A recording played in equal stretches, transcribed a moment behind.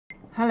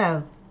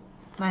Hello,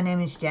 my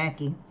name is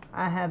Jackie.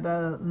 I have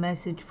a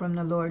message from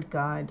the Lord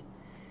God.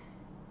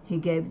 He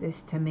gave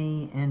this to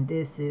me, and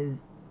this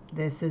is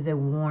a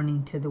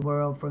warning to the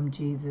world from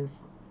Jesus.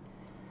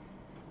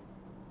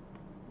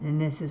 And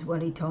this is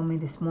what he told me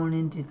this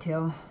morning to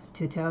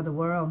tell the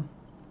world.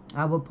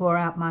 I will pour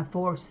out my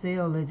fourth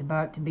seal is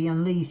about to be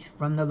unleashed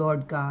from the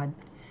Lord God.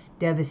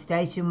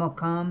 Devastation will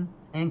come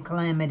and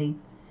calamity.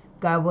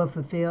 God will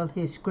fulfill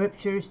his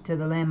scriptures to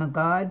the Lamb of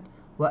God,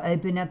 will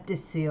open up the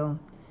seal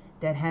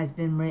that has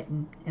been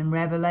written in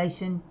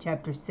Revelation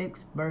chapter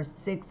 6, verse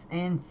 6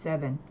 and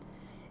 7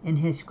 in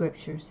his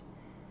scriptures.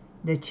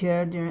 The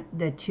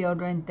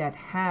children that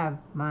have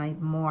my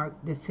mark,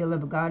 the seal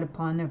of God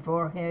upon their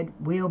forehead,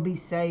 will be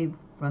saved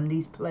from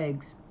these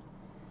plagues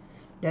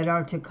that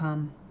are to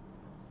come.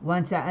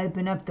 Once I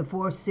open up the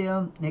fourth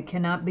seal, it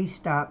cannot be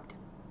stopped.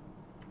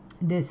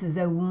 This is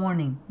a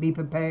warning. Be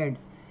prepared.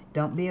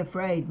 Don't be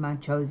afraid, my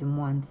chosen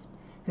ones,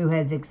 who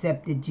has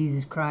accepted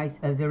Jesus Christ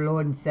as their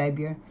Lord and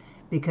Savior,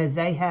 because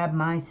they have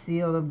my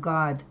seal of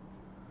God.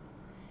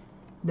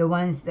 The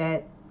ones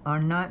that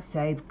are not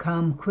saved,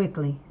 come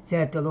quickly,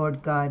 saith the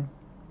Lord God.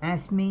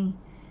 Ask me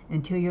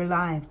into your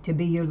life to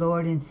be your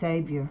Lord and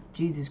Savior,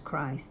 Jesus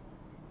Christ.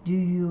 Do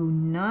you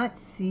not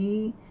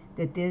see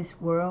that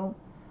this world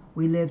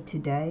we live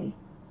today,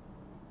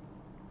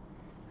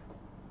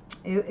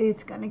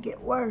 it's going to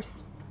get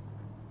worse?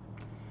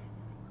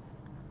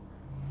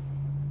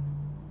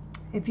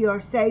 If you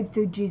are saved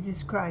through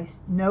Jesus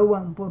Christ, no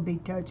one will be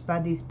touched by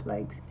these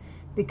plagues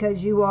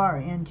because you are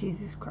in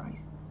Jesus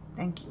Christ.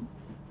 Thank you.